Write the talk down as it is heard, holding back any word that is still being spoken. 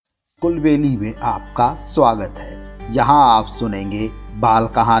कुलबेली में आपका स्वागत है। यहाँ आप सुनेंगे बाल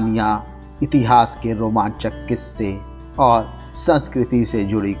कहानियाँ, इतिहास के रोमांचक किस्से और संस्कृति से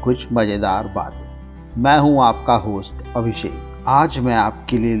जुड़ी कुछ मज़ेदार बातें। मैं हूँ आपका होस्ट अभिषेक। आज मैं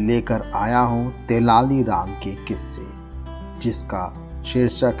आपके लिए लेकर आया हूँ तेनाली राम के किस्से, जिसका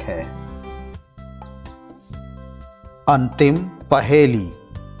शीर्षक है अंतिम पहेली।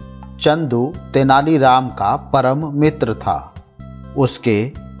 चंदू तेनाली राम का परम मित्र था। उसके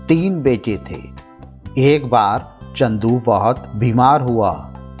 3 बेटे थे। एक बार चंदू बहुत बीमार हुआ।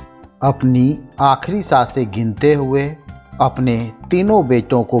 अपनी आखिरी सांसें गिनते हुए अपने तीनों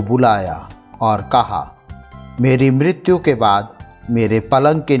बेटों को बुलाया और कहा, मेरी मृत्यु के बाद मेरे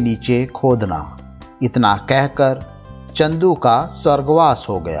पलंग के नीचे खोदना। इतना कहकर चंदू का स्वर्गवास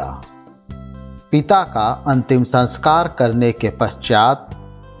हो गया। पिता का अंतिम संस्कार करने के पश्चात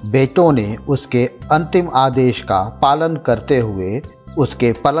बेटों ने उसके अंतिम आदेश का पालन करते हुए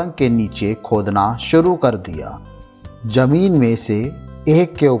उसके पलंग के नीचे खोदना शुरू कर दिया। जमीन में से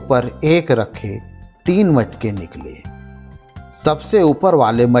एक के ऊपर एक रखे 3 मटके निकले। सबसे ऊपर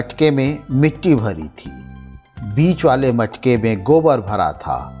वाले मटके में मिट्टी भरी थी, बीच वाले मटके में गोबर भरा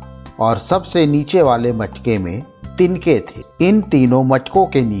था और सबसे नीचे वाले मटके में तिनके थे। इन तीनों मटकों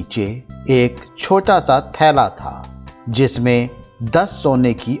के नीचे एक छोटा सा थैला था, जिसमें 10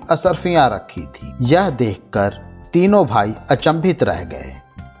 सोने की असरफियां रखी थी। यह देखकर तीनों भाई अचंभित रह गए।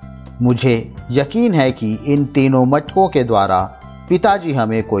 मुझे यकीन है कि इन तीनों मटकों के द्वारा पिताजी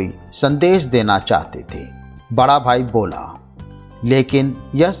हमें कोई संदेश देना चाहते थे। बड़ा भाई बोला, लेकिन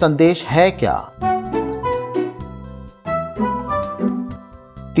यह संदेश है क्या?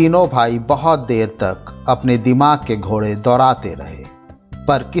 तीनों भाई बहुत देर तक अपने दिमाग के घोड़े दौड़ाते रहे,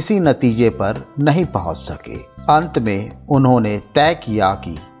 पर किसी नतीजे पर नहीं पहुंच सके। अंत में उन्होंने तय किया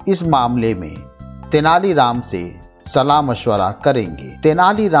कि इस मामले में तेनाली राम से सलाह मशवरा करेंगे।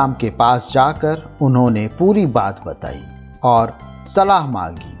 तेनाली राम के पास जाकर उन्होंने पूरी बात बताई और सलाह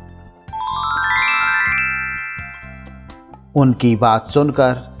मांगी। उनकी बात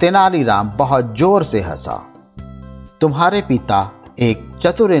सुनकर तेनाली राम बहुत जोर से हंसा। तुम्हारे पिता एक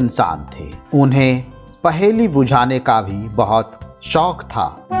चतुर इंसान थे। उन्हें पहेली बुझाने का भी बहुत शौक था।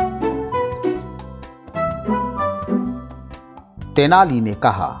 तेनाली ने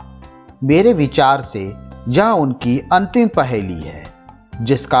कहा, मेरे विचार से यह उनकी अंतिम पहेली है,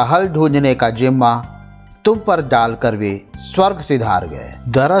 जिसका हल ढूंढने का जिम्मा तुम पर डालकर वे स्वर्ग सिधार गए।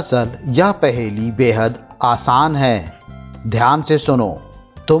 दरअसल यह पहेली बेहद आसान है। ध्यान से सुनो।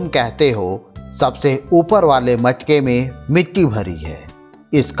 तुम कहते हो सबसे ऊपर वाले मटके में मिट्टी भरी है।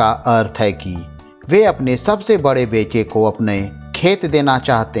 इसका अर्थ है कि वे अपने सबसे बड़े बेटे को अपने खेत देना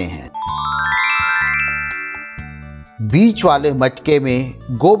चाहते हैं। बीच वाले मटके में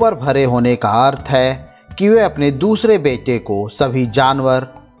गोबर भरे होने का अर्थ है कि वे अपने दूसरे बेटे को सभी जानवर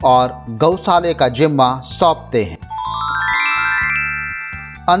और गौशाले का जिम्मा सौंपते हैं।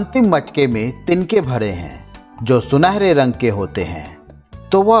 अंतिम मटके में तिनके भरे हैं, जो सुनहरे रंग के होते हैं,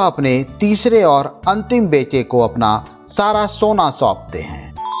 तो वह अपने तीसरे और अंतिम बेटे को अपना सारा सोना सौंपते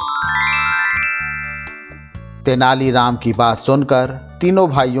हैं। तेनाली राम की बात सुनकर तीनों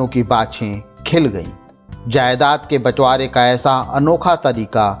भाइयों की बाछें खिल गईं। जायदाद के बंटवारे का ऐसा अनोखा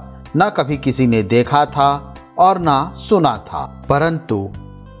तरीका न कभी किसी ने देखा था और न सुना था। परंतु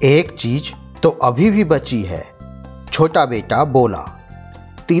एक चीज तो अभी भी बची है। छोटा बेटा बोला,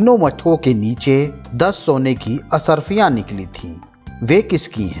 तीनों मटकों के नीचे 10 सोने की असरफियां निकली थीं। वे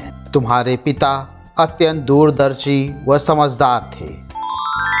किसकी हैं? तुम्हारे पिता अत्यंत दूरदर्शी व समझदार थे।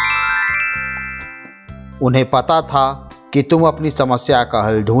 उन्हें पता था कि तुम अपनी समस्या का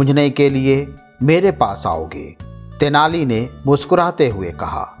हल ढूंढने के लिए मेरे पास आओगे। तेनाली ने मुस्कुराते हुए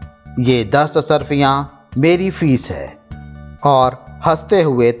कहा, ये 10 असरफियां मेरी फीस है। और हंसते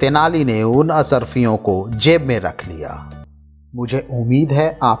हुए तेनाली ने उन असरफियों को जेब में रख लिया। मुझे उम्मीद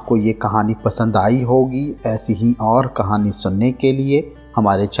है आपको ये कहानी पसंद आई होगी। ऐसी ही और कहानी सुनने के लिए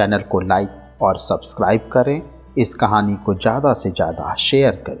हमारे चैनल को लाइक और सब्सक्राइब करें। इस कहानी को ज़्यादा से ज़्यादा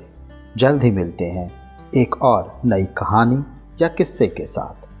शेयर करें। जल्द ही मिलते हैं एक और नई कहानी या किस्से के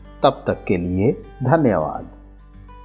साथ। तब तक के लिए धन्यवाद।